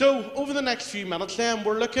the next few minutes then,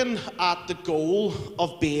 we're looking at the goal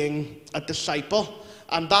of being a disciple,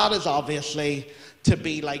 and that is obviously to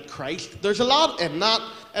be like Christ. There's a lot in that,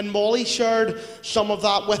 and Molly shared some of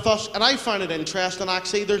that with us, and I found it interesting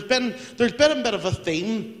actually. There's been a bit of a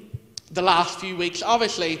theme the last few weeks.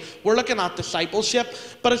 Obviously, we're looking at discipleship,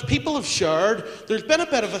 but as people have shared, there's been a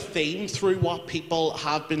bit of a theme through what people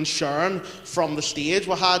have been sharing from the stage.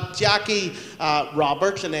 We had Jackie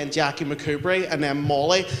Roberts, and then Jackie McCoubry, and then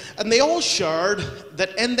Molly, and they all shared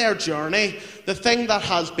that in their journey, the thing that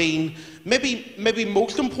has been maybe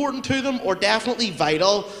most important to them, or definitely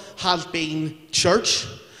vital, has been church.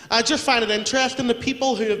 I just find it interesting, the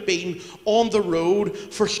people who have been on the road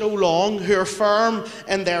for so long, who are firm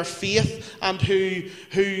in their faith, and who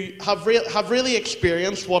have really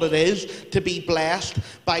experienced what it is to be blessed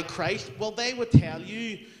by Christ. Well, they would tell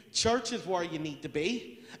you church is where you need to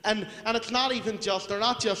be. And it's not even just, they're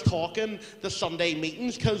not just talking the Sunday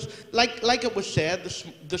meetings, because like it was said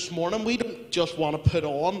this morning, we don't just want to put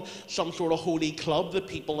on some sort of holy club that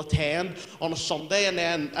people attend on a Sunday and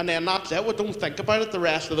then that's it. We don't think about it the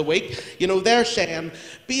rest of the week. You know, they're saying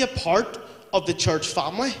be a part of the church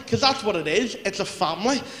family, because that's what it is. It's a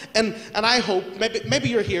family. And I hope maybe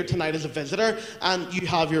you're here tonight as a visitor and you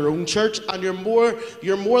have your own church, and you're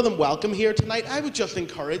more than welcome here tonight. I would just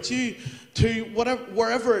encourage you to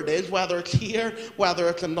wherever it is, whether it's here, whether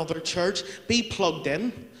it's another church, be plugged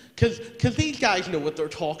in. Because these guys know what they're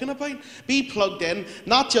talking about. Be plugged in,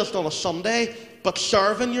 not just on a Sunday, but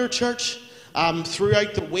serving your church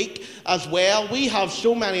throughout the week as well. We have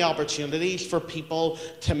so many opportunities for people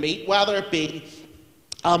to meet, whether it be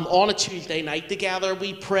on a Tuesday night together,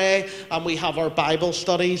 we pray, and we have our Bible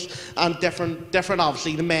studies and different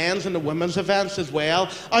obviously the men's and the women's events as well.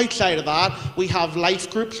 Outside of that, we have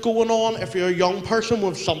life groups going on. If you're a young person,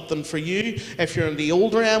 with something for you. If you're in the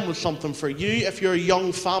older end, with something for you. If you're a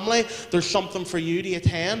young family, there's something for you to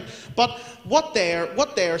attend. But what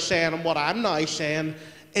they're saying, and what I'm now saying,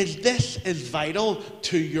 is this is vital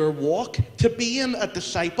to your walk. To being a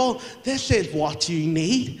disciple, this is what you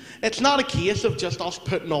need. It's not a case of just us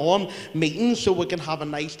putting on meetings so we can have a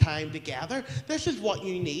nice time together. This is what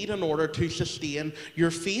you need in order to sustain your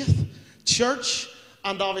faith. Church,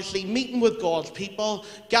 and obviously meeting with God's people,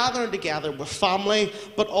 gathering together with family,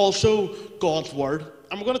 but also God's Word.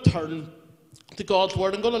 And we're going to turn to God's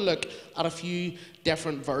Word. I'm going to look at a few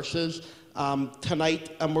different verses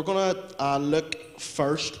tonight, and we're going to look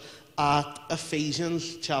first at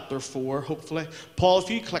Ephesians chapter 4, hopefully. Paul, if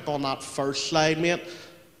you click on that first slide, mate.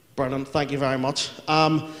 Brilliant, thank you very much.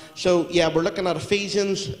 So, yeah, we're looking at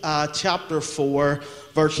Ephesians chapter 4,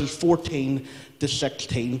 verses 14 to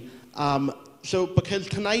 16. So, because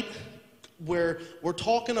tonight we're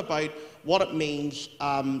talking about what it means,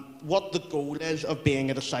 what the goal is of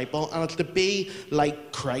being a disciple, and it's to be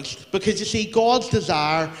like Christ. Because you see, God's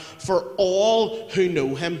desire for all who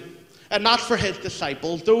know Him, and that's for His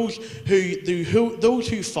disciples, those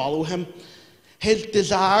who follow Him. His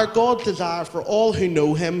desire, God's desire for all who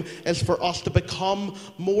know Him, is for us to become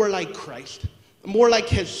more like Christ, more like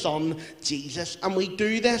His Son, Jesus. And we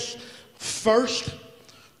do this first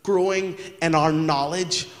growing in our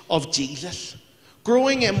knowledge of Jesus.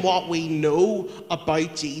 Growing in what we know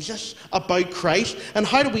about Jesus, about Christ. And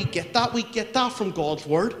how do we get that? We get that from God's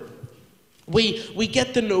Word. We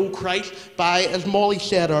get to know Christ by, as Molly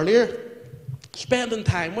said earlier, spending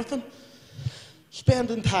time with Him.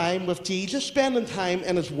 Spending time with Jesus, spending time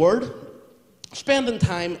in His Word, spending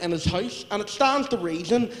time in His house. And it stands to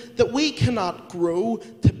reason that we cannot grow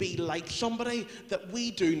to be like somebody that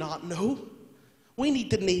we do not know. We need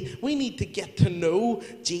to get to know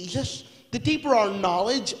Jesus. The deeper our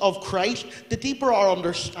knowledge of Christ, the deeper our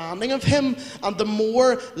understanding of Him, and the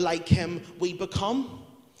more like Him we become.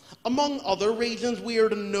 Among other reasons, we are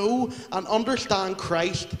to know and understand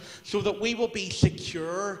Christ so that we will be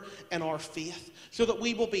secure in our faith, so that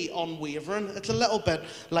we will be unwavering. It's a little bit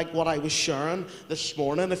like what I was sharing this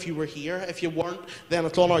morning, if you were here. If you weren't, then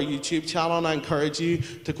it's on our YouTube channel, and I encourage you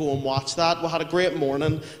to go and watch that. We had a great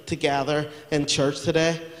morning together in church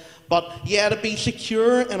today. But yeah, to be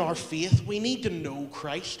secure in our faith, we need to know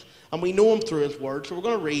Christ. And we know Him through His Word. So we're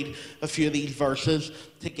going to read a few of these verses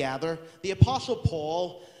together. The Apostle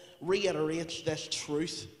Paul reiterates this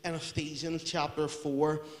truth in Ephesians chapter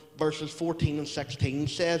 4, verses 14 and 16.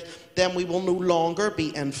 Says, "Then we will no longer be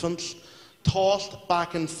infants, tossed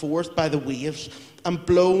back and forth by the waves, and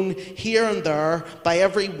blown here and there by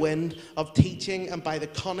every wind of teaching, and by the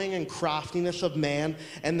cunning and craftiness of men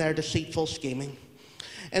in their deceitful scheming.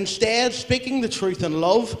 Instead, speaking the truth in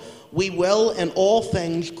love, we will in all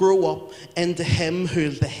things grow up into Him who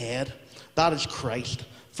is the head, that is Christ.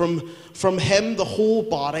 From him, the whole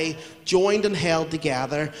body, joined and held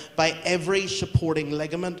together by every supporting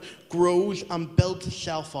ligament, grows and builds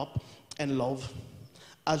itself up in love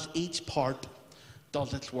as each part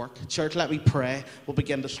does its work. Church, let me pray. We'll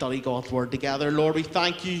begin to study God's word together. Lord, we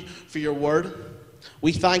thank you for your word.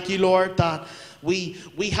 We thank you, Lord, that we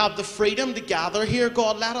have the freedom to gather here.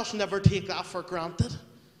 God, let us never take that for granted.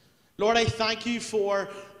 Lord, I thank you for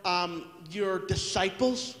your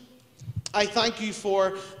disciples. I thank you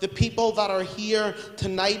for the people that are here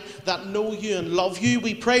tonight that know you and love you.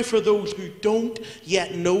 We pray for those who don't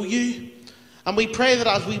yet know you. And we pray that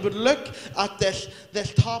as we would look at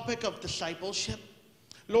this topic of discipleship,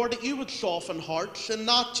 Lord, that you would soften hearts, and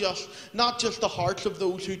not just the hearts of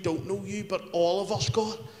those who don't know you, but all of us,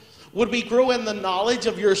 God. Would we grow in the knowledge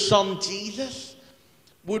of your Son, Jesus?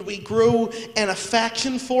 Would we grow in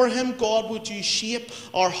affection for him? God, would you shape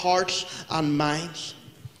our hearts and minds?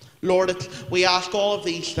 Lord, we ask all of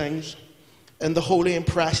these things in the holy and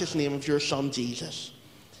precious name of your Son, Jesus.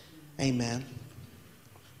 Amen.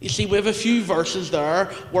 You see, we have a few verses there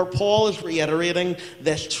where Paul is reiterating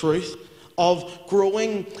this truth of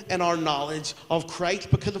growing in our knowledge of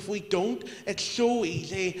Christ, because if we don't, it's so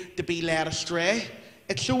easy to be led astray.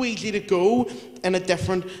 It's so easy to go in a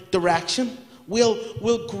different direction.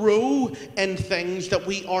 We'll grow in things that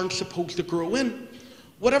we aren't supposed to grow in.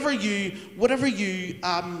 Whatever you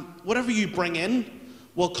bring in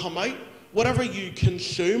will come out. Whatever you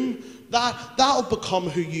consume, that'll become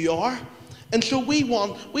who you are. And so we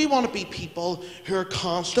want to be people who are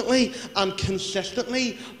constantly and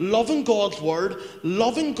consistently loving God's word,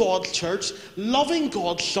 loving God's church, loving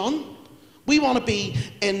God's Son. We want to be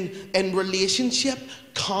in relationship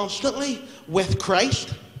constantly with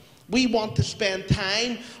Christ. We want to spend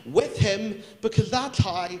time with him because that's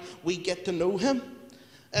how we get to know him.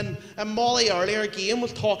 And Molly earlier again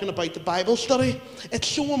was talking about the Bible study. It's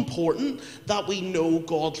so important that we know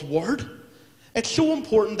God's word. It's so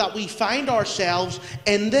important that we find ourselves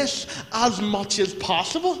in this as much as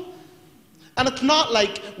possible. And it's not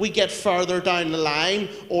like we get further down the line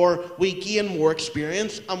or we gain more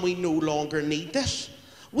experience and we no longer need this.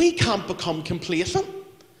 We can't become complacent.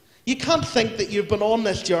 You can't think that you've been on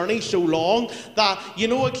this journey so long that you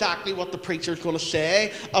know exactly what the preacher's going to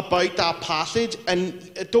say about that passage,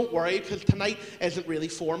 and don't worry, because tonight isn't really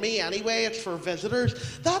for me anyway, it's for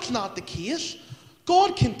visitors. That's not the case.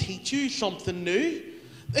 God can teach you something new.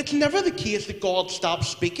 It's never the case that God stops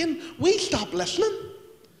speaking. We stop listening.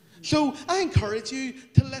 So I encourage you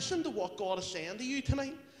to listen to what God is saying to you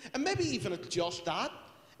tonight. And maybe even it's just that.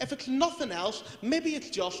 If it's nothing else, maybe it's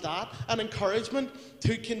just that, an encouragement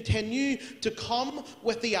to continue to come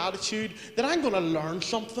with the attitude that I'm going to learn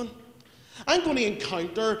something. I'm going to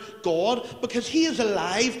encounter God because he is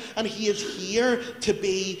alive and he is here to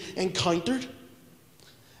be encountered.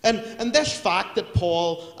 And this fact that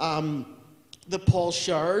Paul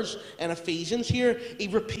shares in Ephesians here, he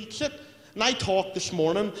repeats it. And I talked this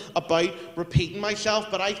morning about repeating myself,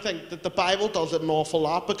 but I think that the Bible does it an awful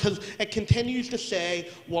lot because it continues to say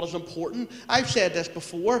what is important. I've said this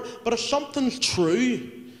before, but if something's true,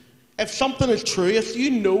 if you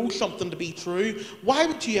know something to be true, why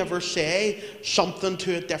would you ever say something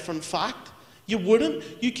to a different fact? You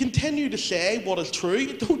wouldn't. You continue to say what is true.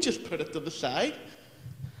 You don't just put it to the side.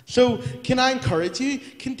 So can I encourage you,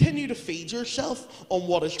 continue to feed yourself on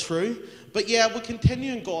what is true. But yeah, we'll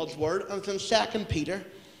continue in God's word, and it's in 2 Peter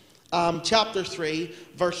chapter 3,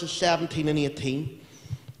 verses 17 and 18.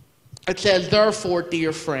 It says, "Therefore,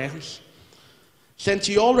 dear friends, since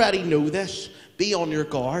you already know this, be on your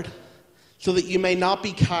guard, so that you may not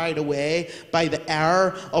be carried away by the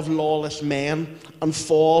error of lawless men and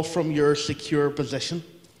fall from your secure position.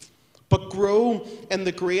 But grow in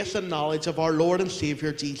the grace and knowledge of our Lord and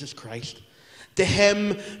Saviour Jesus Christ. To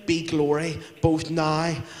him be glory, both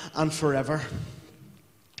now and forever."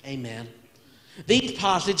 Amen. These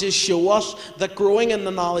passages show us that growing in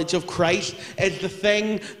the knowledge of Christ is the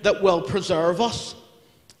thing that will preserve us.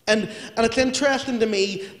 And it's interesting to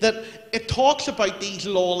me that it talks about these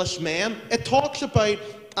lawless men. It talks about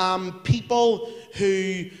people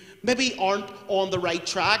who maybe aren't on the right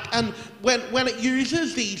track. And when it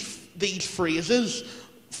uses these phrases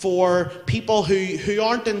for people who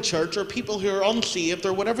aren't in church or people who are unsaved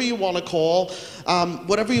or whatever you want to call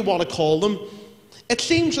them, it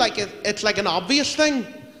seems like it's like an obvious thing.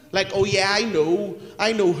 Like, oh yeah, I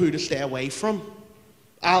know who to stay away from.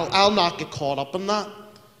 I'll not get caught up in that.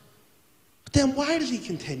 But then why does he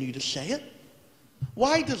continue to say it?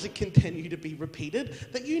 Why does it continue to be repeated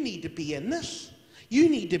that you need to be in this? You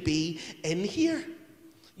need to be in here.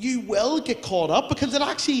 You will get caught up, because it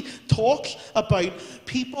actually talks about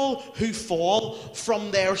people who fall from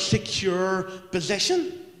their secure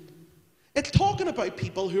position. It's talking about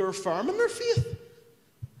people who are firm in their faith.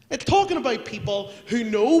 It's talking about people who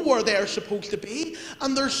know where they're supposed to be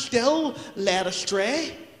and they're still led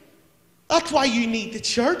astray. That's why you need the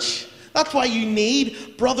church. That's why you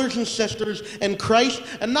need brothers and sisters in Christ.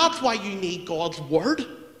 And that's why you need God's word.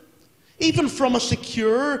 Even from a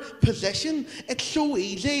secure position, it's so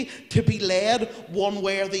easy to be led one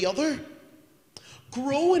way or the other.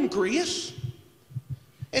 Grow in grace.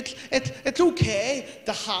 It's okay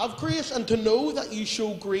to have grace and to know that you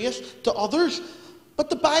show grace to others. But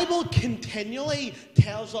the Bible continually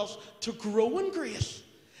tells us to grow in grace.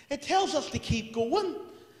 It tells us to keep going.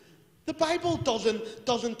 The Bible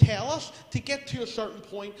doesn't tell us to get to a certain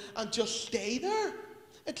point and just stay there.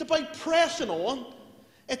 It's about pressing on.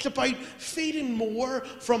 It's about feeding more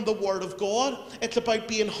from the Word of God. It's about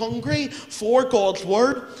being hungry for God's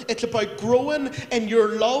Word. It's about growing in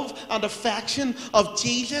your love and affection of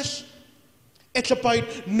Jesus. It's about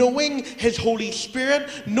knowing His Holy Spirit,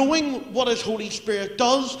 knowing what His Holy Spirit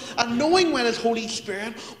does, and knowing when His Holy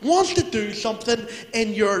Spirit wants to do something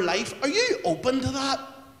in your life. Are you open to that?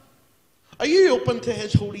 Are you open to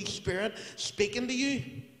His Holy Spirit speaking to you?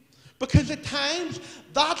 Because at times,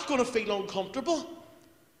 that's going to feel uncomfortable.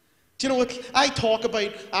 Do you know what? I talk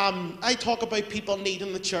about people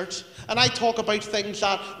needing the church, and I talk about things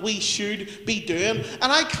that we should be doing,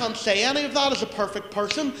 and I can't say any of that as a perfect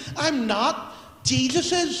person. I'm not.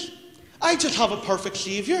 Jesus is. I just have a perfect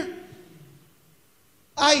Saviour.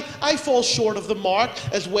 I fall short of the mark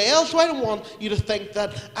as well, so I don't want you to think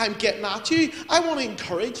that I'm getting at you. I want to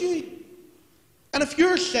encourage you. And if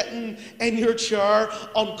you're sitting in your chair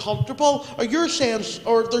uncomfortable, or you're saying,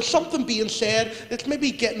 or there's something being said that's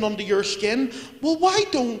maybe getting under your skin, well, why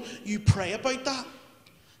don't you pray about that?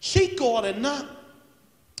 Seek God in that.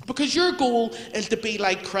 Because your goal is to be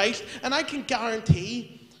like Christ. And I can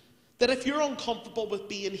guarantee that if you're uncomfortable with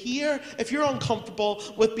being here, if you're uncomfortable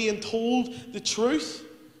with being told the truth,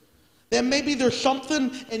 then maybe there's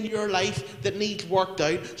something in your life that needs worked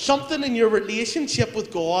out. Something in your relationship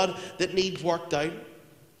with God that needs worked out.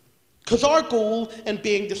 Because our goal in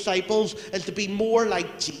being disciples is to be more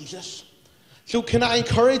like Jesus. So can I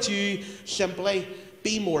encourage you simply,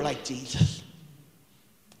 be more like Jesus.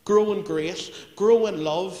 Grow in grace, grow in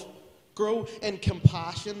love, grow in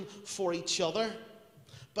compassion for each other.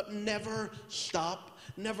 But never stop.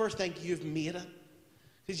 Never think you've made it.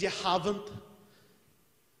 Because you haven't.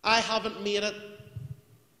 I haven't made it,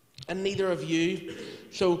 and neither have you.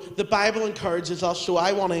 So the Bible encourages us, so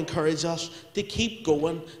I want to encourage us to keep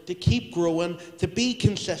going, to keep growing, to be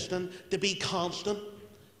consistent, to be constant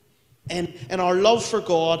in our love for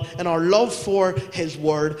God, and our love for His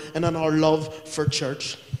Word, and in our love for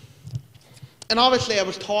church. And obviously I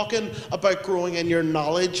was talking about growing in your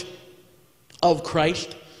knowledge of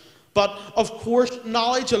Christ. But of course,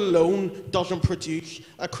 knowledge alone doesn't produce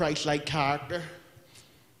a Christ-like character.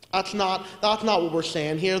 That's not what we're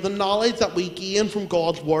saying here. The knowledge that we gain from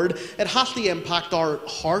God's Word, it has to impact our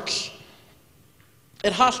hearts.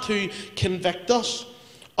 It has to convict us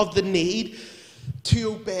of the need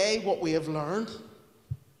to obey what we have learned.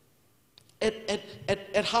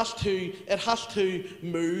 It has to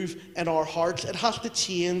move in our hearts. It has to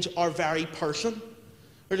change our very person.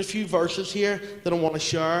 There's a few verses here that I want to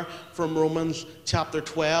share from Romans chapter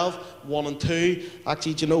 12, 1 and 2.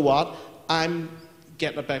 Actually, do you know what? I'm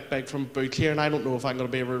getting a bit big from boots here, and I don't know if I'm going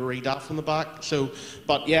to be able to read that from the back.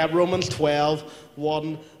 But yeah, Romans 12,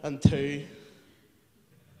 1 and 2.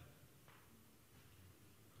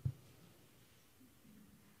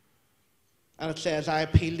 And it says, I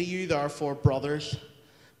appeal to you, therefore, brothers,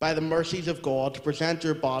 by the mercies of God, to present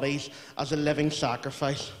your bodies as a living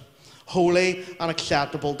sacrifice, holy and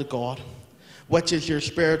acceptable to God, which is your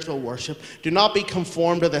spiritual worship. Do not be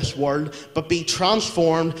conformed to this world, but be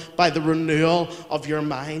transformed by the renewal of your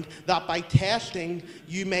mind, that by testing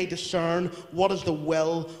you may discern what is the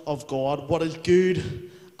will of God, what is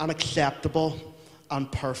good and acceptable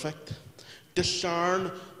and perfect.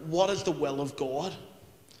 Discern what is the will of God.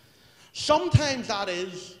 Sometimes that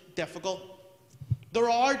is difficult. There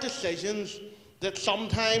are decisions that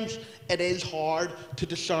sometimes it is hard to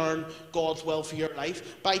discern God's will for your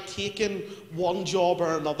life by taking one job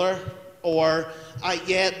or another, or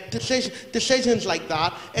decisions like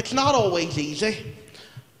that. It's not always easy.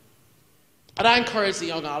 And I encouraged the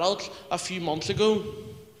young adults a few months ago,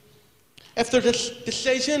 if there's a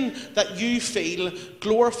decision that you feel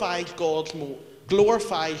glorifies God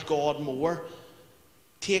more,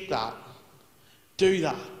 take that. Do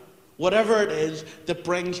that. Whatever it is that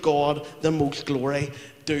brings God the most glory,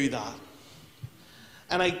 do that.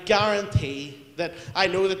 And I guarantee that I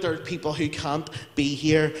know that there are people who can't be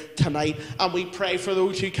here tonight, and we pray for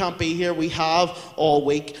those who can't be here. We have all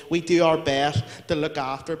week. We do our best to look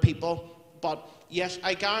after people. But yes,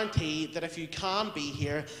 I guarantee that if you can be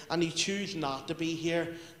here and you choose not to be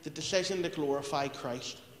here, the decision to glorify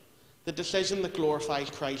Christ, the decision that glorifies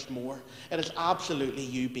Christ more, it is absolutely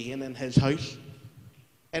you being in his house.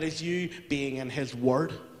 It is you being in his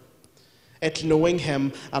word. It's knowing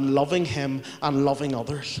him and loving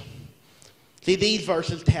others. See, these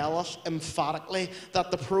verses tell us emphatically that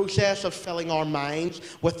the process of filling our minds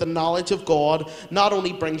with the knowledge of God not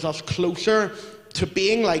only brings us closer to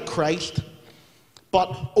being like Christ,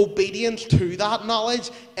 but obedience to that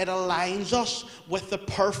knowledge, it aligns us with the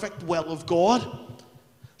perfect will of God.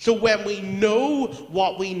 So when we know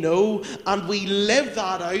what we know and we live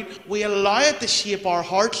that out, we allow it to shape our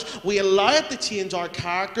hearts, we allow it to change our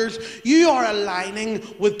characters, you are aligning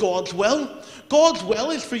with God's will. God's will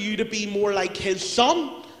is for you to be more like his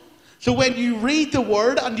son. So when you read the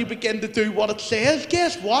word and you begin to do what it says,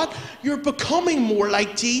 guess what? You're becoming more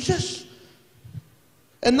like Jesus.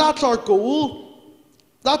 And that's our goal.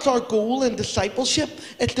 That's our goal in discipleship.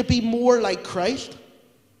 It's to be more like Christ.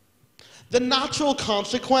 The natural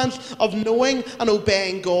consequence of knowing and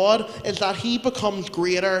obeying God is that he becomes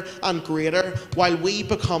greater and greater while we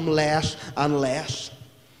become less and less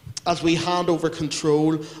as we hand over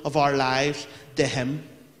control of our lives to him.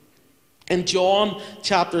 In John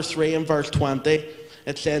chapter 3 and verse 20,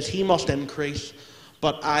 it says, he must increase,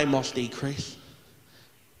 but I must decrease.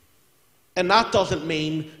 And that doesn't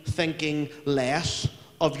mean thinking less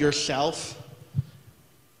of yourself.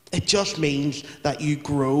 It just means that you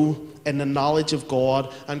grow in the knowledge of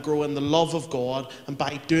God and grow in the love of God, and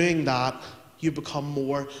by doing that, you become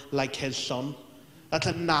more like his son. That's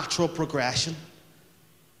a natural progression.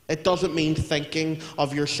 It doesn't mean thinking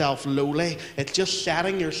of yourself lowly. It's just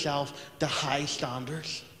setting yourself to high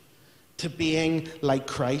standards, to being like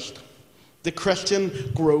Christ. The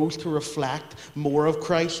Christian grows to reflect more of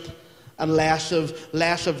Christ and less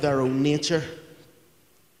of their own nature.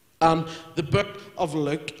 And the book of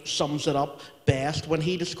Luke sums it up best when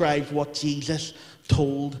he describes what Jesus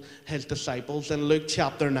told his disciples. In Luke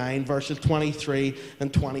chapter 9, verses 23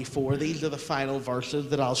 and 24, these are the final verses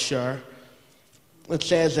that I'll share. It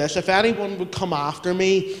says this, if anyone would come after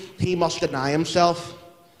me, he must deny himself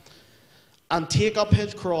and take up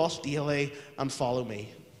his cross daily and follow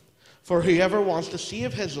me. For whoever wants to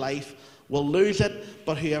save his life will lose it,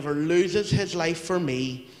 but whoever loses his life for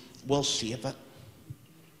me will save it.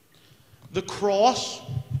 The cross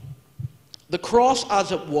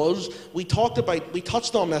as it was, we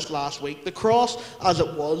touched on this last week. The cross as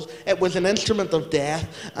it was an instrument of death,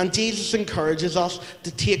 and Jesus encourages us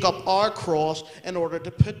to take up our cross in order to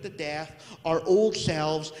put to death our old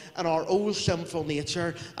selves and our old sinful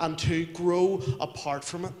nature and to grow apart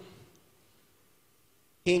from it.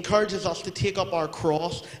 He encourages us to take up our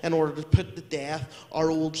cross in order to put to death our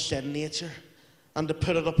old sin nature and to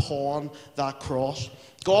put it upon that cross.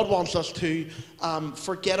 God wants us to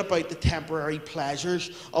forget about the temporary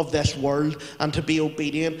pleasures of this world and to be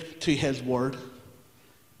obedient to his word.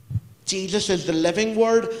 Jesus is the living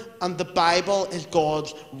word, and the Bible is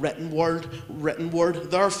God's written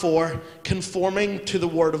word. Therefore, conforming to the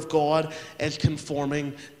word of God is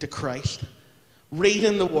conforming to Christ.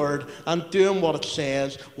 Reading the word and doing what it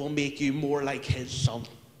says will make you more like his son.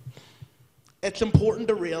 It's important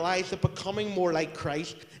to realize that becoming more like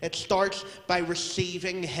Christ, it starts by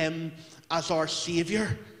receiving him as our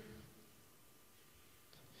Savior.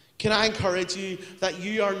 Can I encourage you that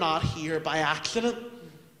you are not here by accident?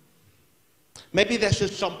 Maybe this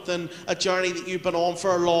is a journey that you've been on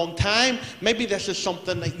for a long time. Maybe this is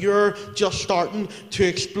something that you're just starting to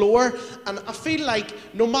explore. And I feel like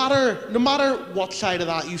no matter what side of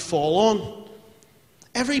that you fall on,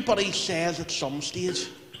 everybody says at some stage,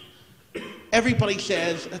 everybody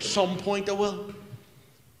says at some point I will.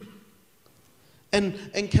 And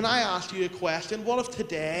can I ask you a question? What if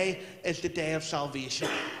today is the day of salvation?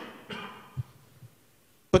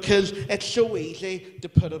 Because it's so easy to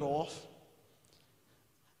put it off.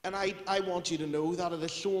 And I want you to know that it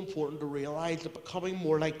is so important to realize that becoming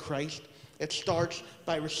more like Christ, it starts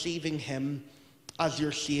by receiving him as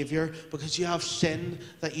your Savior, because you have sin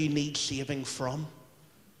that you need saving from.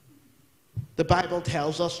 The Bible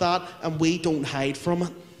tells us that, and we don't hide from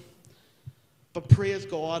it. But praise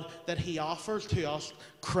God that he offers to us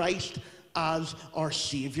Christ as our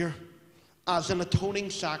Savior, as an atoning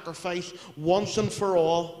sacrifice once and for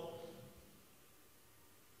all.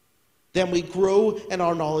 Then we grow in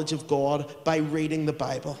our knowledge of God by reading the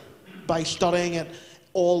Bible. by studying it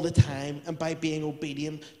all the time and by being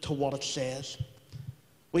obedient to what it says.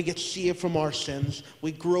 We get saved from our sins,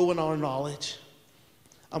 we grow in our knowledge,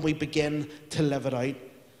 and we begin to live it out.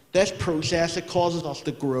 This process, it causes us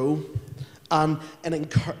to grow, and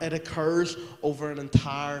it occurs over an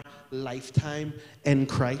entire lifetime in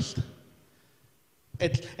Christ.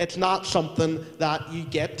 It's not something that you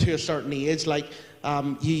get to a certain age, like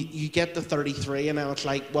you get to 33 and now it's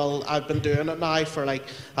like, well, I've been doing it now for like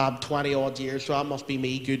 20 odd years, so that must be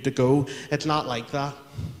me good to go. It's not like that.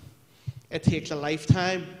 It takes a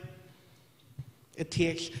lifetime. It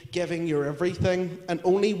takes giving your everything, and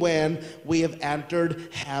only when we have entered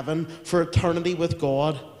heaven for eternity with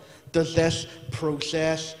God does this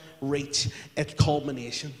process reach its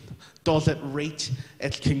culmination. Does it reach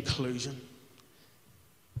its conclusion?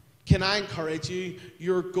 Can I encourage you,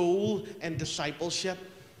 your goal in discipleship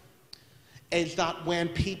is that when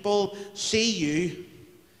people see you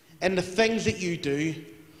and the things that you do,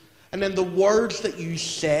 and in the words that you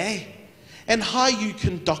say, and how you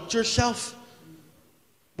conduct yourself,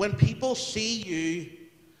 when people see you,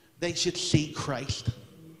 they should see Christ.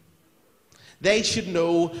 They should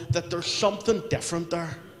know that there's something different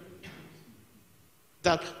there,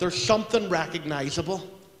 that there's something recognizable.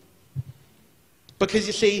 Because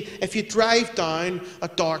you see, if you drive down a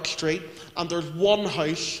dark street and there's one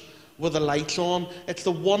house with the lights on, it's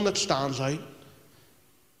the one that stands out.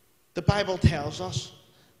 The Bible tells us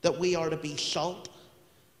that we are to be salt,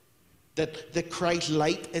 that Christ's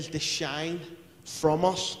light is to shine from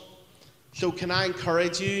us. So can I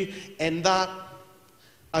encourage you in that,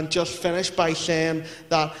 and just finish by saying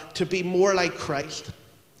that to be more like Christ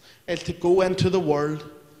is to go into the world,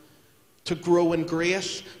 to grow in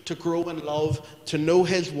grace, to grow in love, to know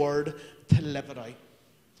His word, to live it out.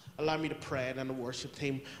 Allow me to pray, and then the worship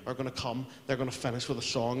team are going to come. They're going to finish with a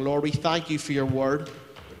song. Lord, we thank you for your word.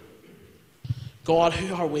 God,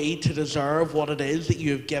 who are we to deserve what it is that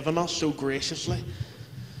you have given us so graciously?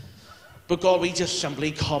 But God, we just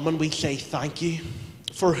simply come and we say thank you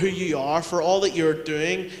for who you are, for all that you're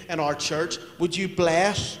doing in our church. Would you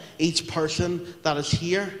bless each person that is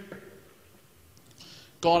here?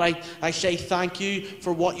 God, I say thank you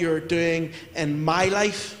for what you're doing in my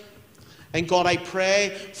life. And God, I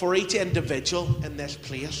pray for each individual in this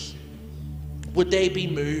place. Would they be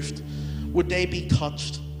moved? Would they be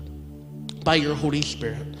touched by your Holy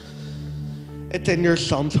Spirit? It's in your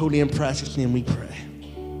Son's holy and precious name we pray.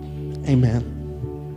 Amen.